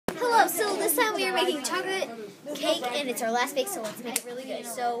this time we are making chocolate cake, and it's our last bake, so let's make it really good.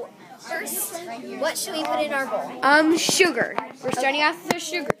 So first, what should we put in our bowl? Sugar. We're starting off with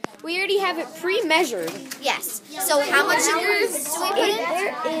sugar. We already have it pre-measured. Yes. So how much sugar do we put in?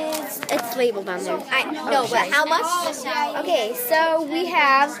 There is, it's labeled on there. No, but how much? Okay, so we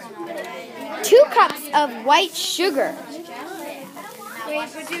have 2 cups of white sugar.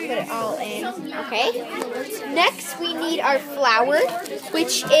 Put it all in. Okay. Next, we need our flour,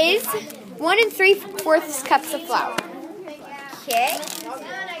 which is 1 3/4 cups of flour. Okay.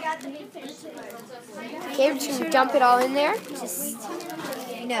 Okay, we're just going to dump it all in there.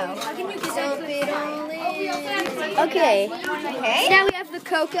 No. Dump it all in. Okay. Okay. Now we have the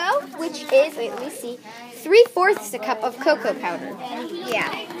cocoa, which is, wait, let me see, 3/4 a cup of cocoa powder.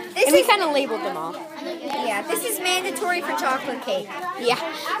 Yeah. And we kind of labeled them all. Yeah, this is mandatory for chocolate cake. Yeah.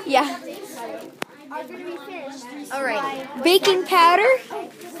 All right. Baking powder.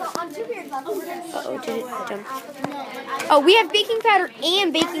 Uh-oh, did it jump? Oh, we have baking powder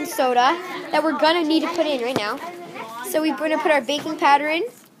and baking soda that we're going to need to put in right now. So we're going to put our baking powder in.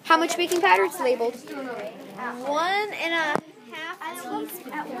 How much baking powder? It's labeled. 1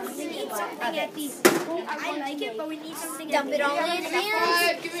 1/2 teaspoon. I like it, but we need to dump it all in here.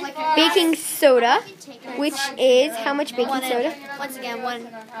 Baking soda, which is how much baking soda? Once again, 1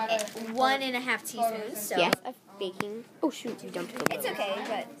 1/2 teaspoons. So. Yes, of baking. Oh shoot, you dumped it. It's okay,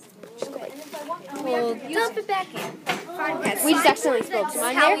 but we'll dump it back in. We just accidentally spilled some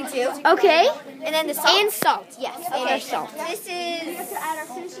on How there. we do. Okay. And then the salt. And salt, yes. And Okay. our salt. This is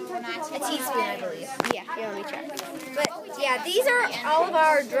a teaspoon, I believe. Yeah, here, let me check. But yeah, these are all of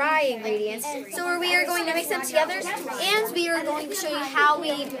our dry ingredients. So we are going to mix them together, and we are going to show you how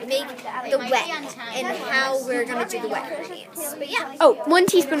we make the wet and how we're going to do the wet ingredients. But yeah. Oh, 1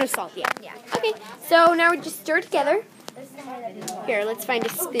 teaspoon of salt, yeah. Yeah. Okay, so now we just stir together. Here, let's find a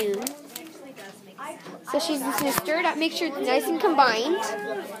spoon. So she's just going to stir it up, make sure it's nice and combined.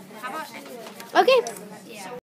 Okay.